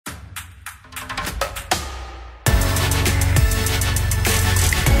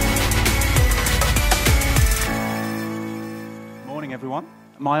everyone.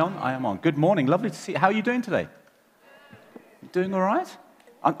 Am I on? I am on. Good morning. Lovely to see you. How are you doing today? Doing all right?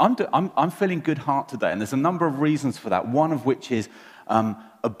 I'm feeling good heart today, and there's a number of reasons for that. One of which is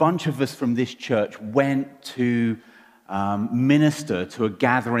a bunch of us from this church went to minister to a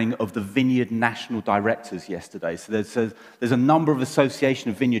gathering of the Vineyard National Directors yesterday. So there's a number of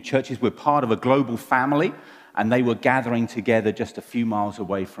association of Vineyard churches. We're part of a global family, and they were gathering together just a few miles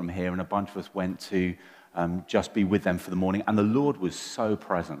away from here, and a bunch of us went to just be with them for the morning. And the Lord was so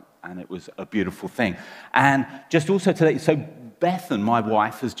present, and it was a beautiful thing. And just also today, so Bethan, my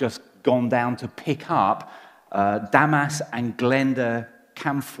wife, has just gone down to pick up Damas and Glenda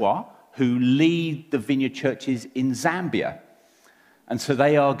Kamfwa, who lead the Vineyard churches in Zambia. And so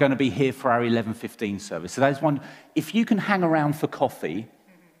they are going to be here for our 11:15 service. So that's one. If you can hang around for coffee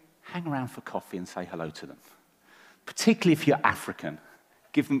and say hello to them. Particularly if you're African.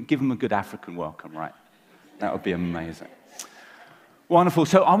 Give them a good African welcome, right? That would be amazing. Wonderful.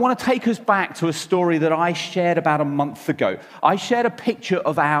 So I want to take us back to a story that I shared about a month ago. I shared a picture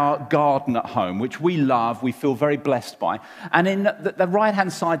of our garden at home, which we love, we feel very blessed by. And in the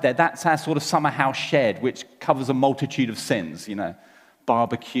right-hand side there, that's our sort of summer house shed, which covers a multitude of sins,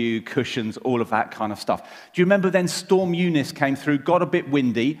 barbecue, cushions, all of that kind of stuff. Do you remember then Storm Eunice came through, got a bit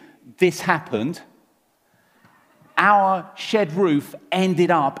windy, this happened. Our shed roof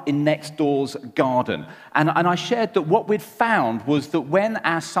ended up in next door's garden. And I shared that what we'd found was that when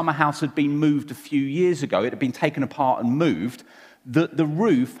our summer house had been moved a few years ago, it had been taken apart and moved, that the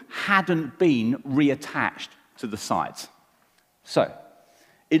roof hadn't been reattached to the sides. So,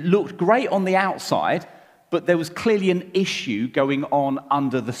 it looked great on the outside, but there was clearly an issue going on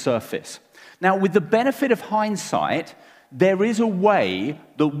under the surface. Now, with the benefit of hindsight, there is a way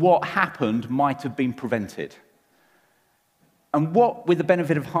that what happened might have been prevented. And what, with the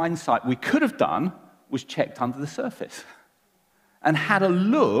benefit of hindsight, we could have done was checked under the surface and had a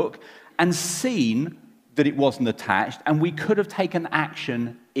look and seen that it wasn't attached, and we could have taken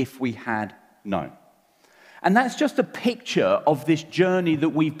action if we had known. And that's just a picture of this journey that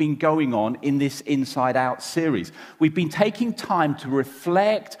we've been going on in this Inside Out series. We've been taking time to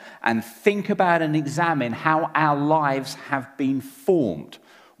reflect and think about and examine how our lives have been formed.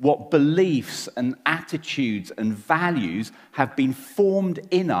 What beliefs and attitudes and values have been formed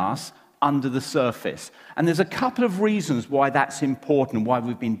in us under the surface. And there's a couple of reasons why that's important and why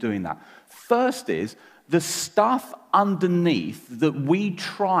we've been doing that. First is the stuff underneath that we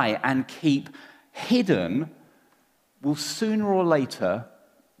try and keep hidden will sooner or later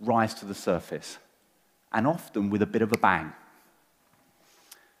rise to the surface, and often with a bit of a bang.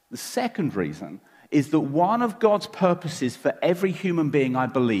 The second reason is that one of God's purposes for every human being, I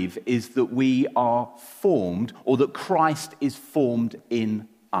believe, is that we are formed, or that Christ is formed in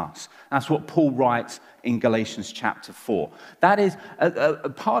us. That's what Paul writes in Galatians chapter 4. That is a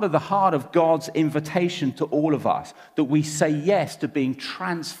part of the heart of God's invitation to all of us, that we say yes to being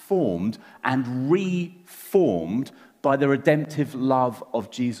transformed and reformed by the redemptive love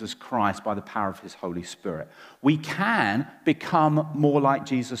of Jesus Christ, by the power of his Holy Spirit. We can become more like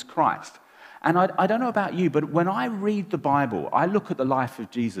Jesus Christ. And I don't know about you, but when I read the Bible, I look at the life of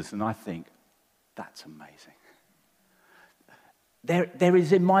Jesus and I think, that's amazing. There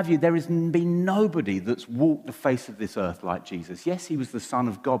is, in my view, there has been nobody that's walked the face of this earth like Jesus. Yes, he was the Son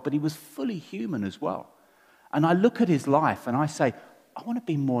of God, but he was fully human as well. And I look at his life and I say, I want to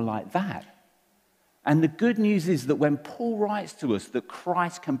be more like that. And the good news is that when Paul writes to us that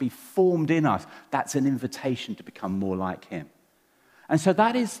Christ can be formed in us, that's an invitation to become more like him. And so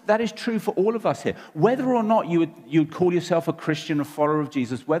that is true for all of us here. Whether or not you would call yourself a Christian, a follower of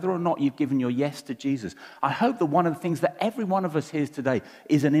Jesus, whether or not you've given your yes to Jesus, I hope that one of the things that every one of us hears today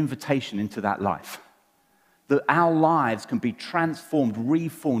is an invitation into that life. That our lives can be transformed,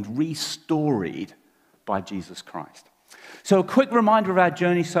 reformed, restored by Jesus Christ. So a quick reminder of our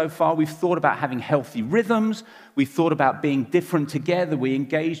journey so far. We've thought about having healthy rhythms. We've thought about being different together. We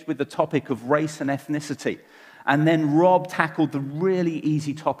engaged with the topic of race and ethnicity. And then Rob tackled the really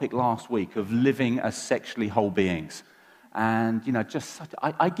easy topic last week of living as sexually whole beings. And,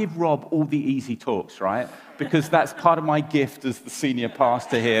 I give Rob all the easy talks, right? Because that's part of my gift as the senior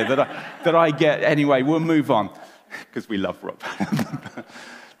pastor here that I get. Anyway, we'll move on because we love Rob.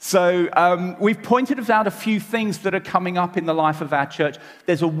 So we've pointed out a few things that are coming up in the life of our church.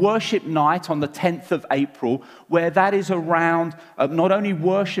 There's a worship night on the 10th of April where that is around not only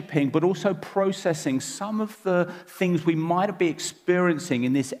worshiping but also processing some of the things we might be experiencing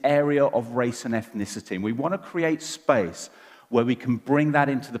in this area of race and ethnicity. And we want to create space where we can bring that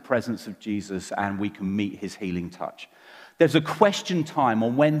into the presence of Jesus and we can meet his healing touch. There's a question time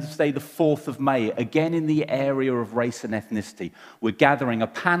on Wednesday, the 4th of May, again in the area of race and ethnicity. We're gathering a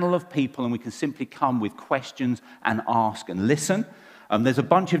panel of people, and we can simply come with questions and ask and listen. There's a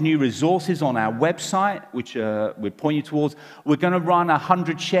bunch of new resources on our website, which we're pointing you towards. We're going to run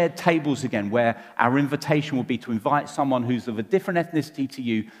 100 shared tables again, where our invitation will be to invite someone who's of a different ethnicity to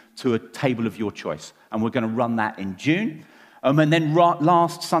you to a table of your choice. And we're going to run that in June. And then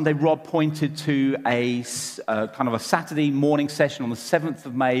last Sunday, Rob pointed to a kind of a Saturday morning session on the 7th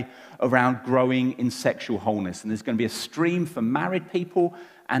of May around growing in sexual wholeness. And there's going to be a stream for married people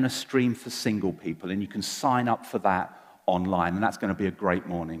and a stream for single people. And you can sign up for that online, and that's going to be a great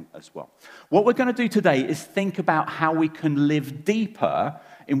morning as well. What we're going to do today is think about how we can live deeper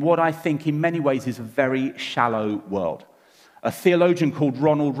in what I think in many ways is a very shallow world. A theologian called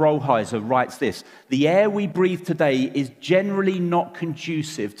Ronald Rolheiser writes this: the air we breathe today is generally not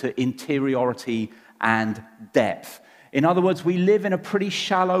conducive to interiority and depth. In other words, we live in a pretty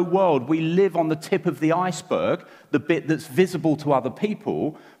shallow world. We live on the tip of the iceberg, the bit that's visible to other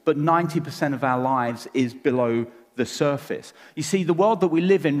people, but 90% of our lives is below the surface. You see, the world that we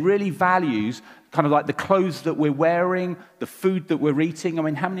live in really values kind of like the clothes that we're wearing, the food that we're eating. I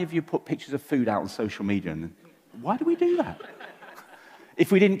mean, how many of you put pictures of food out on social media? And why do we do that?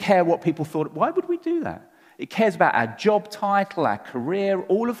 If we didn't care what people thought, why would we do that? It cares about our job title, our career,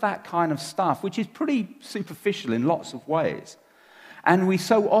 all of that kind of stuff, which is pretty superficial in lots of ways. And we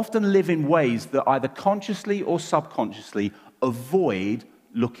so often live in ways that either consciously or subconsciously avoid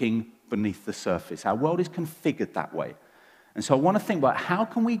looking beneath the surface. Our world is configured that way. And so I want to think about how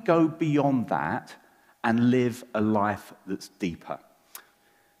can we go beyond that and live a life that's deeper.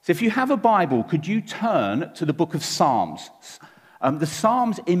 So if you have a Bible, could you turn to the book of Psalms? The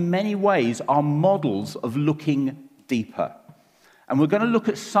Psalms in many ways are models of looking deeper. And we're going to look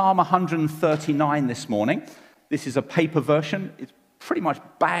at Psalm 139 this morning. This is a paper version. It's pretty much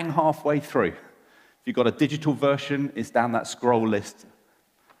bang halfway through. If you've got a digital version, it's down that scroll list.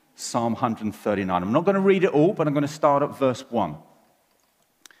 Psalm 139. I'm not going to read it all, but I'm going to start at verse 1.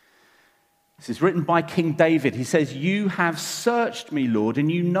 This is written by King David. He says, "You have searched me, Lord,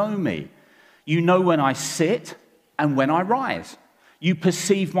 and you know me. You know when I sit and when I rise. You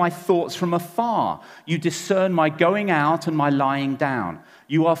perceive my thoughts from afar. You discern my going out and my lying down.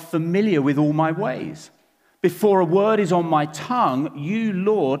 You are familiar with all my ways. Before a word is on my tongue, you,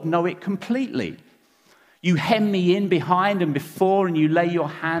 Lord, know it completely. You hem me in behind and before, and you lay your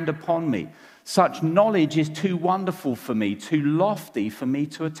hand upon me. Such knowledge is too wonderful for me, too lofty for me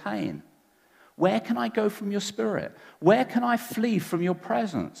to attain. Where can I go from your spirit? Where can I flee from your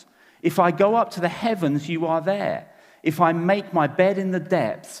presence? If I go up to the heavens, you are there. If I make my bed in the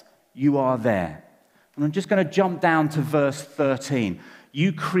depths, you are there." And I'm just going to jump down to verse 13.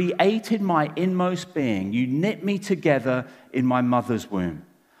 "You created my inmost being. You knit me together in my mother's womb.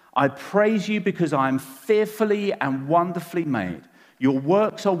 I praise you because I am fearfully and wonderfully made. Your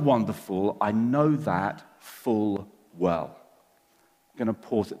works are wonderful. I know that full well." I'm going to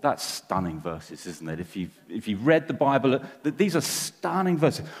pause it. That's stunning verses, isn't it? If you've read the Bible, these are stunning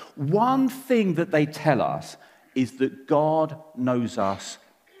verses. One thing that they tell us is that God knows us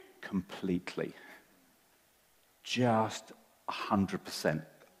completely. Just 100%.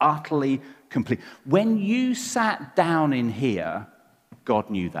 Utterly complete. When you sat down in here, God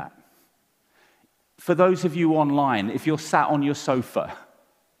knew that. For those of you online, if you're sat on your sofa,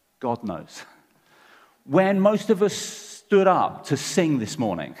 God knows. When most of us stood up to sing this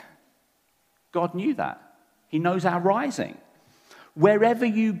morning, God knew that. He knows our rising. Wherever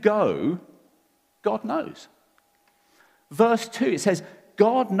you go, God knows. Verse 2, it says,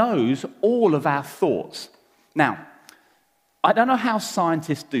 God knows all of our thoughts. Now, I don't know how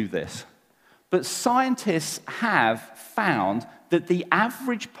scientists do this, but scientists have found that the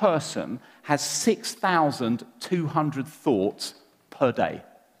average person has 6,200 thoughts per day.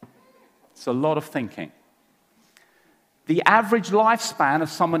 It's a lot of thinking. The average lifespan of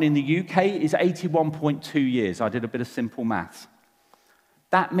someone in the UK is 81.2 years. I did a bit of simple maths.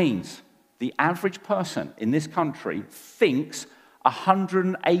 That means the average person in this country thinks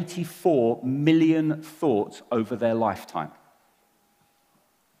 184 million thoughts over their lifetime.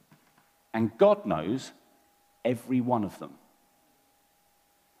 And God knows every one of them.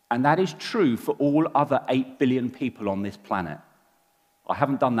 And that is true for all other 8 billion people on this planet. I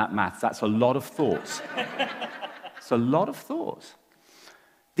haven't done that math. That's a lot of thoughts. It's a lot of thoughts.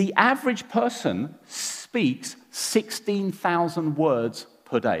 The average person speaks 16,000 words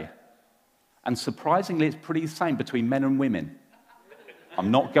per day. And surprisingly, it's pretty the same between men and women.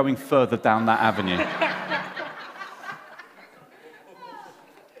 I'm not going further down that avenue.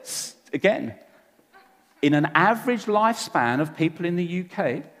 Again, In an average lifespan of people in the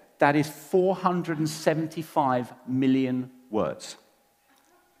UK, that is 475 million words.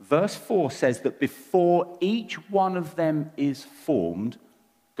 Verse 4 says that before each one of them is formed,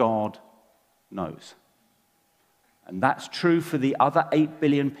 God knows. And that's true for the other 8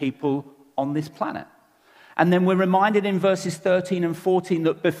 billion people on this planet. And then we're reminded in verses 13 and 14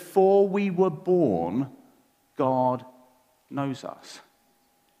 that before we were born, God knows us.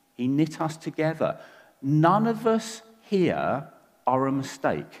 He knit us together. None of us here are a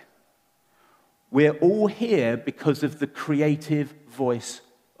mistake. We're all here because of the creative voice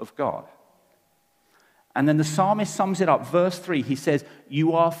of God. And then the psalmist sums it up. Verse 3, he says,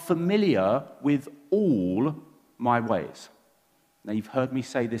 "You are familiar with all my ways." Now, you've heard me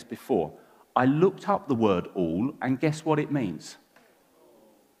say this before. I looked up the word all, and guess what it means?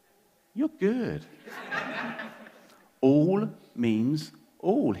 You're good. All means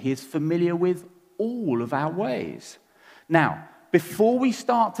all. He is familiar with all of our ways. Now, before we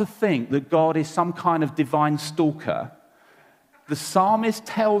start to think that God is some kind of divine stalker, the psalmist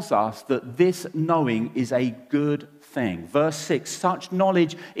tells us that this knowing is a good thing. Verse 6, "Such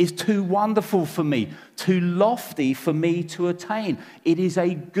knowledge is too wonderful for me, too lofty for me to attain." It is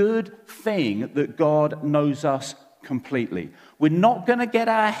a good thing that God knows us completely. We're not going to get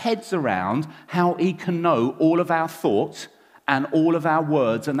our heads around how he can know all of our thoughts and all of our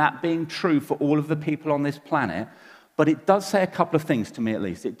words, and that being true for all of the people on this planet. But it does say a couple of things to me at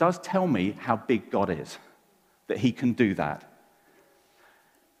least. It does tell me how big God is, that he can do that.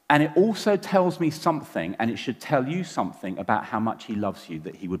 And it also tells me something, and it should tell you something about how much he loves you,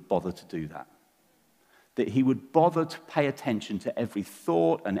 that he would bother to do that. That he would bother to pay attention to every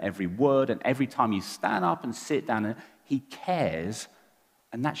thought and every word, and every time you stand up and sit down, and he cares,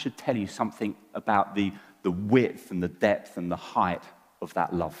 and that should tell you something about the width and the depth and the height of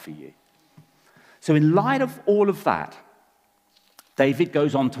that love for you. So in light of all of that, David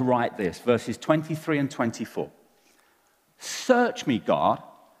goes on to write this, verses 23 and 24. "Search me, God,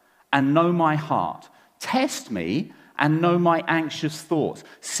 and know my heart. Test me and know my anxious thoughts.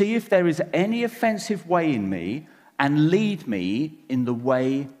 See if there is any offensive way in me, and lead me in the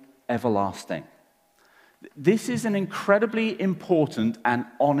way everlasting." This is an incredibly important and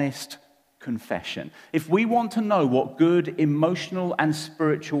honest confession. If we want to know what good emotional and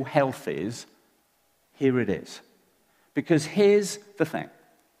spiritual health is, here it is. Because here's the thing.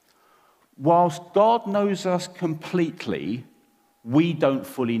 Whilst God knows us completely, we don't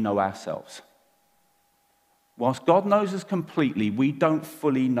fully know ourselves. Whilst God knows us completely, we don't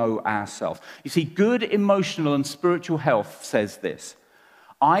fully know ourselves. You see, good emotional and spiritual health says this: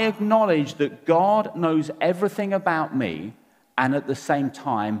 I acknowledge that God knows everything about me, and at the same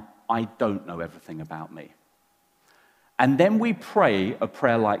time, I don't know everything about me. And then we pray a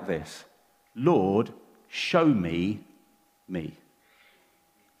prayer like this: Lord, show me me.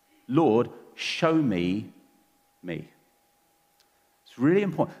 Lord, show me me. It's really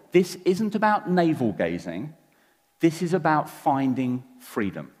important. This isn't about navel gazing. This is about finding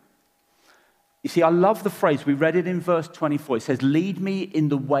freedom. You see, I love the phrase. We read it in verse 24. It says, "Lead me in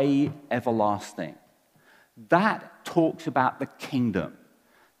the way everlasting." That talks about the kingdom.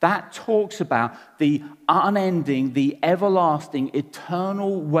 That talks about the unending, the everlasting,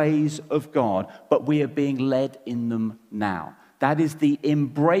 eternal ways of God, but we are being led in them now. That is the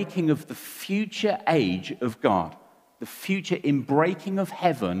inbreaking of the future age of God, the future inbreaking of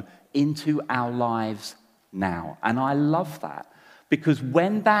heaven into our lives now. And I love that, because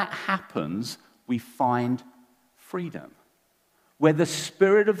when that happens, we find freedom. Where the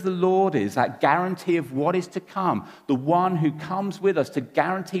Spirit of the Lord is, that guarantee of what is to come, the one who comes with us to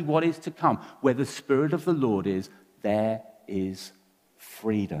guarantee what is to come, where the Spirit of the Lord is, there is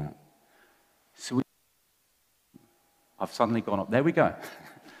freedom. So I've suddenly gone up. There we go.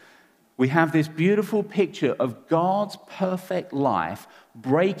 We have this beautiful picture of God's perfect life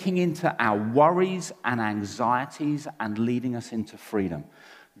breaking into our worries and anxieties and leading us into freedom.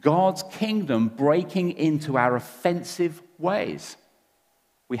 God's kingdom breaking into our offensive ways.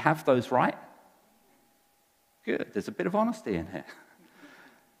 We have those, right? Good. There's a bit of honesty in here.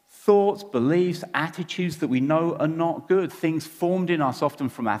 Thoughts, beliefs, attitudes that we know are not good. Things formed in us often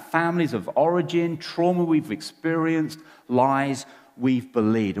from our families of origin, trauma we've experienced, lies we've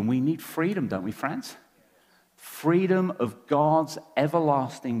believed. And we need freedom, don't we, friends? Freedom of God's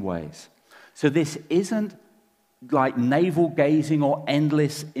everlasting ways. So this isn't like navel gazing or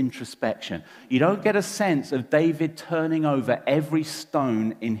endless introspection. You don't get a sense of David turning over every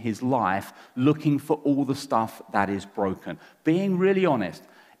stone in his life looking for all the stuff that is broken. Being really honest,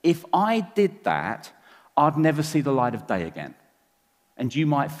 if I did that, I'd never see the light of day again. And you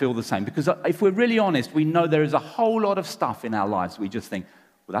might feel the same. Because if we're really honest, we know there is a whole lot of stuff in our lives we just think,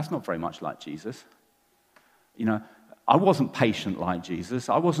 well, that's not very much like Jesus. You know, I wasn't patient like Jesus.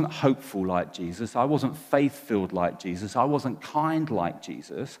 I wasn't hopeful like Jesus. I wasn't faith-filled like Jesus. I wasn't kind like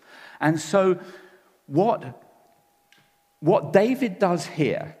Jesus. And so what David does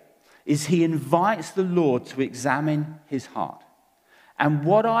here is he invites the Lord to examine his heart. And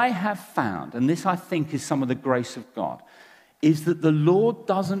what I have found, and this I think is some of the grace of God, is that the Lord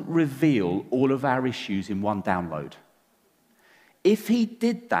doesn't reveal all of our issues in one download. If he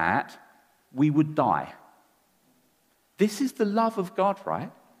did that, we would die. This is the love of God,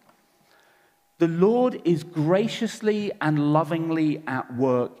 right? The Lord is graciously and lovingly at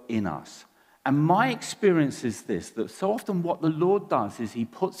work in us. And my experience is this, that so often what the Lord does is he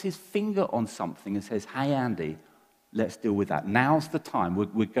puts his finger on something and says, hey, Andy, let's deal with that. Now's the time.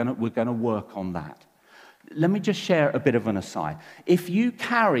 We're gonna work on that. Let me just share a bit of an aside. If you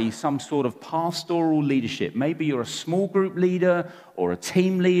carry some sort of pastoral leadership, maybe you're a small group leader or a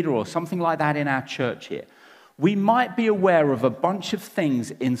team leader or something like that in our church here, we might be aware of a bunch of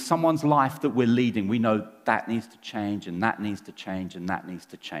things in someone's life that we're leading. We know that needs to change, and that needs to change, and that needs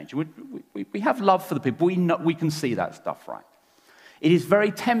to change. We have love for the people. We can see that stuff, right? It is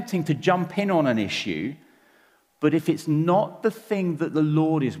very tempting to jump in on an issue, but if it's not the thing that the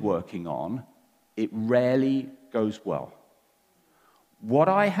Lord is working on, it rarely goes well. What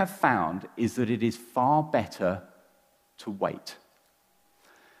I have found is that it is far better to wait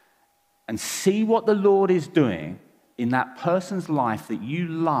and see what the Lord is doing in that person's life that you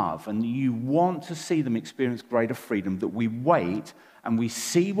love and you want to see them experience greater freedom, that we wait and we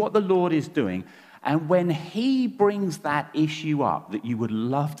see what the Lord is doing. And when he brings that issue up that you would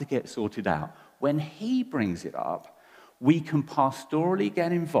love to get sorted out, when he brings it up, we can pastorally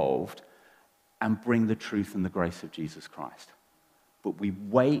get involved and bring the truth and the grace of Jesus Christ. But we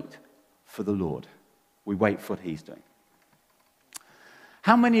wait for the Lord. We wait for what he's doing.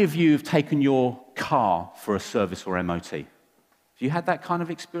 How many of you have taken your car for a service or MOT? Have you had that kind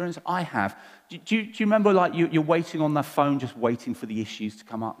of experience? I have. Do you remember, like, you're waiting on the phone, just waiting for the issues to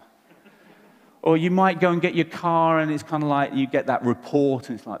come up? Or you might go and get your car, and it's kind of like you get that report,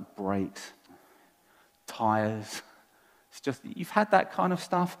 and it's like brakes, tires. It's just, you've had that kind of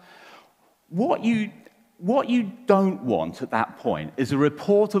stuff. What you don't want at that point is a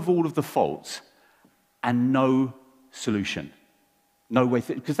report of all of the faults and no solution. No way,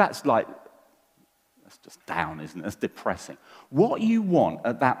 because that's just down, isn't it? That's depressing. What you want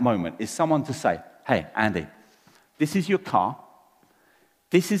at that moment is someone to say, hey, Andy, this is your car.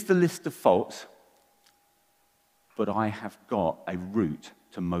 This is the list of faults, but I have got a route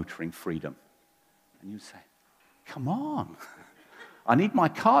to motoring freedom. And you say, come on. I need my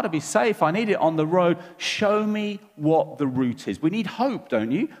car to be safe. I need it on the road. Show me what the route is. We need hope,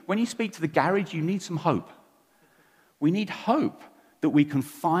 don't you? When you speak to the garage, you need some hope. We need hope that we can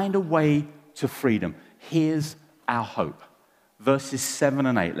find a way to freedom. Here's our hope. Verses 7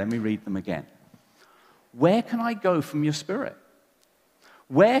 and 8. Let me read them again. Where can I go from your spirit?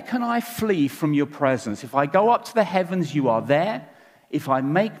 Where can I flee from your presence? If I go up to the heavens, you are there. If I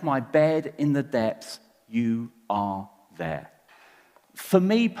make my bed in the depths, you are there. For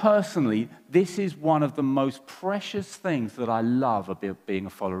me personally, this is one of the most precious things that I love about being a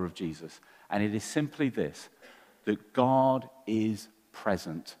follower of Jesus. And it is simply this, that God is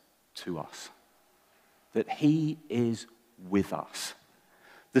present to us. That he is with us.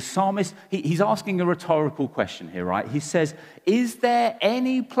 The psalmist, he's asking a rhetorical question here, right? He says, is there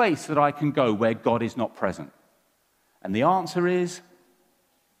any place that I can go where God is not present? And the answer is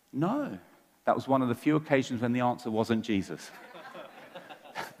no. That was one of the few occasions when the answer wasn't Jesus.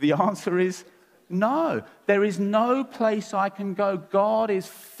 The answer is no. There is no place I can go. God is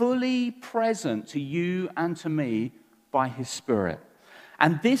fully present to you and to me by his Spirit.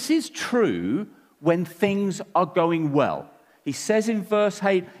 And this is true when things are going well. He says in verse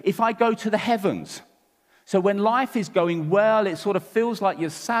 8, if I go to the heavens. So when life is going well, it sort of feels like you're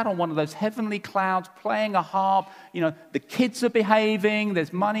sat on one of those heavenly clouds playing a harp. You know, the kids are behaving,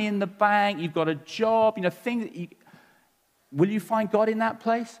 there's money in the bank, you've got a job, you know, things. Will you find God in that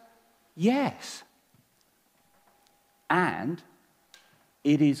place? Yes. And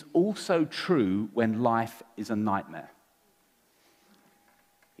it is also true when life is a nightmare.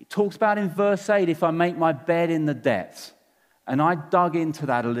 He talks about in verse 8, if I make my bed in the depths. And I dug into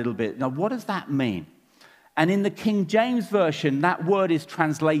that a little bit. Now, what does that mean? And in the King James Version, that word is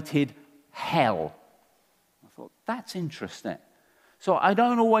translated hell. I thought, that's interesting. So I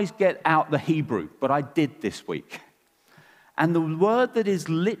don't always get out the Hebrew, but I did this week. And the word that is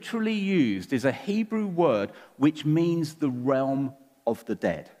literally used is a Hebrew word which means the realm of the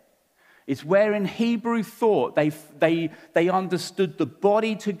dead. It's where in Hebrew thought they understood the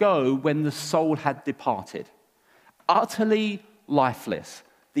body to go when the soul had departed. Utterly lifeless,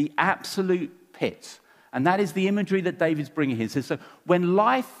 the absolute pits. And that is the imagery that David's bringing here. He says, so when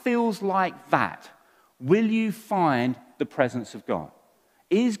life feels like that, will you find the presence of God?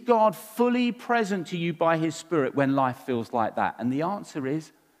 Is God fully present to you by his Spirit when life feels like that? And the answer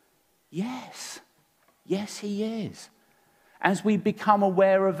is yes. Yes, he is. As we become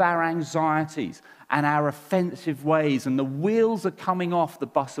aware of our anxieties and our offensive ways and the wheels are coming off the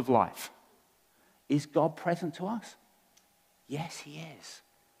bus of life, is God present to us? Yes, he is.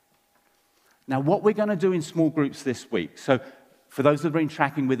 Now, what we're going to do in small groups this week, so for those that have been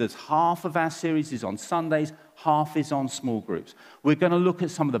tracking with us, half of our series is on Sundays, half is on small groups. We're going to look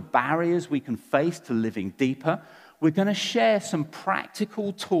at some of the barriers we can face to living deeper. We're going to share some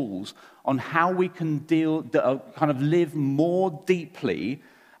practical tools on how we can live more deeply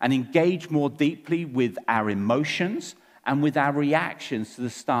and engage more deeply with our emotions and with our reactions to the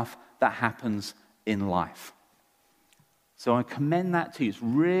stuff that happens in life. So I commend that to you. It's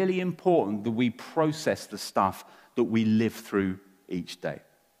really important that we process the stuff that we live through each day.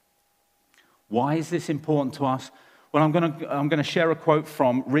 Why is this important to us? Well, I'm going to share a quote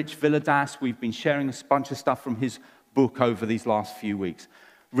from Rich Villodas. We've been sharing a bunch of stuff from his book over these last few weeks.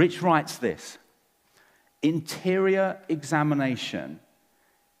 Rich writes this: interior examination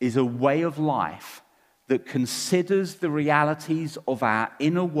is a way of life that considers the realities of our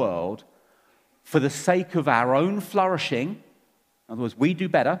inner world for the sake of our own flourishing, in other words, we do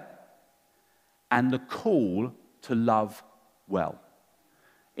better, and the call to love well.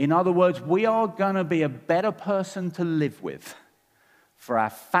 In other words, we are going to be a better person to live with for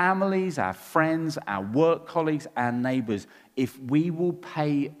our families, our friends, our work colleagues, our neighbors, if we will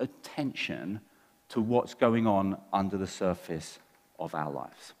pay attention to what's going on under the surface of our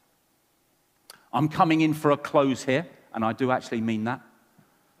lives. I'm coming in for a close here, and I do actually mean that.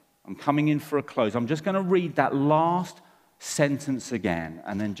 I'm coming in for a close. I'm just going to read that last sentence again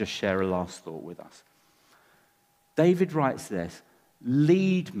and then just share a last thought with us. David writes this: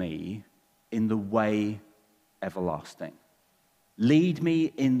 lead me in the way everlasting. Lead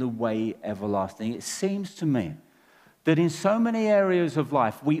me in the way everlasting. It seems to me that in so many areas of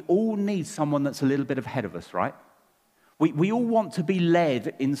life, we all need someone that's a little bit ahead of us, right? We all want to be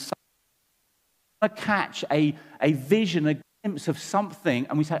led in some catch a vision, a glimpse of something,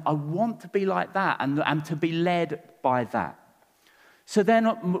 and we say, I want to be like that, and to be led by that. So then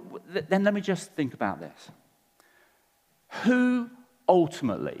let me just think about this. Who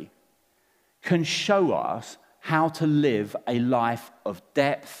ultimately can show us how to live a life of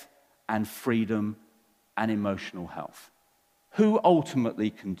depth and freedom and emotional health? Who ultimately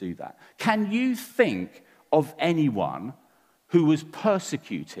can do that? Can you think of anyone who was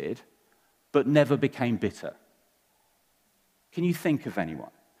persecuted but never became bitter? Can you think of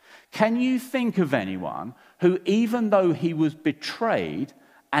anyone? Can you think of anyone who, even though he was betrayed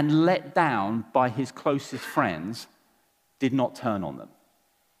and let down by his closest friends, did not turn on them?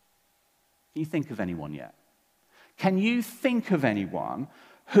 Can you think of anyone yet? Can you think of anyone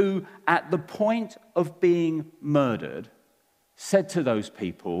who, at the point of being murdered, said to those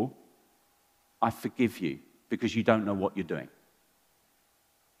people, I forgive you because you don't know what you're doing?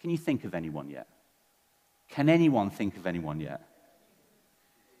 Can you think of anyone yet? Can anyone think of anyone yet?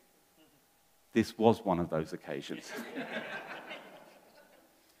 This was one of those occasions.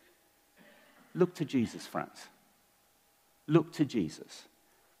 Look to Jesus, friends. Look to Jesus.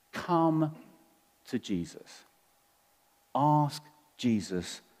 Come to Jesus. Ask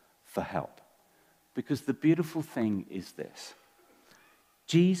Jesus for help. Because the beautiful thing is this: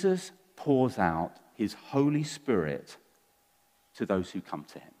 Jesus pours out his Holy Spirit to those who come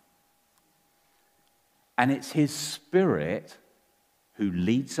to him. And it's his Spirit who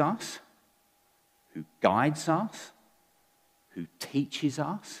leads us, who guides us, who teaches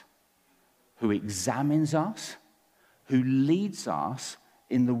us, who examines us, who leads us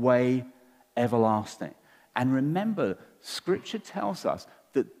in the way everlasting. And remember, Scripture tells us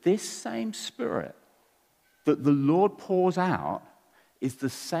that this same Spirit that the Lord pours out is the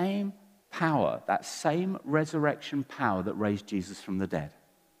same power, that same resurrection power that raised Jesus from the dead.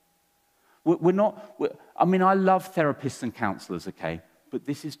 I love therapists and counselors, okay? But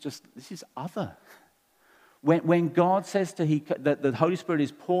this is other. When God says that the Holy Spirit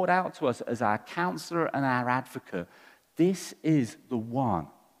is poured out to us as our counselor and our advocate, this is the one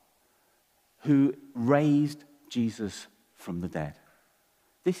who raised Jesus from the dead.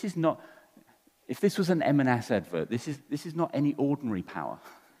 This is not, if this was an M&S advert, this is not any ordinary power.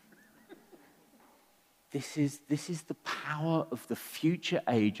 This is the power of the future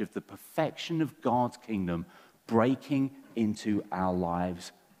age, of the perfection of God's kingdom breaking into our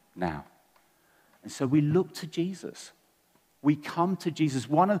lives now. And so we look to Jesus. We come to Jesus.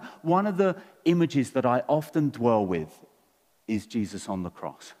 One of the images that I often dwell with is Jesus on the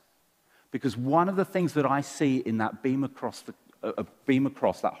cross. Because one of the things that I see in that beam across,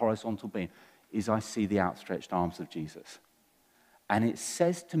 that horizontal beam, is I see the outstretched arms of Jesus. And it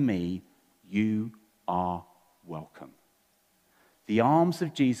says to me, you are welcome. The arms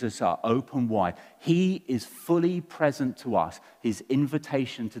of Jesus are open wide. He is fully present to us. His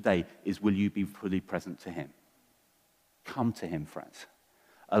invitation today is, will you be fully present to him? Come to him, friends.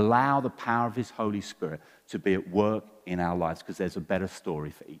 Allow the power of his Holy Spirit to be at work in our lives, because there's a better story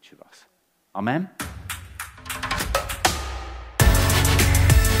for each of us. Amen?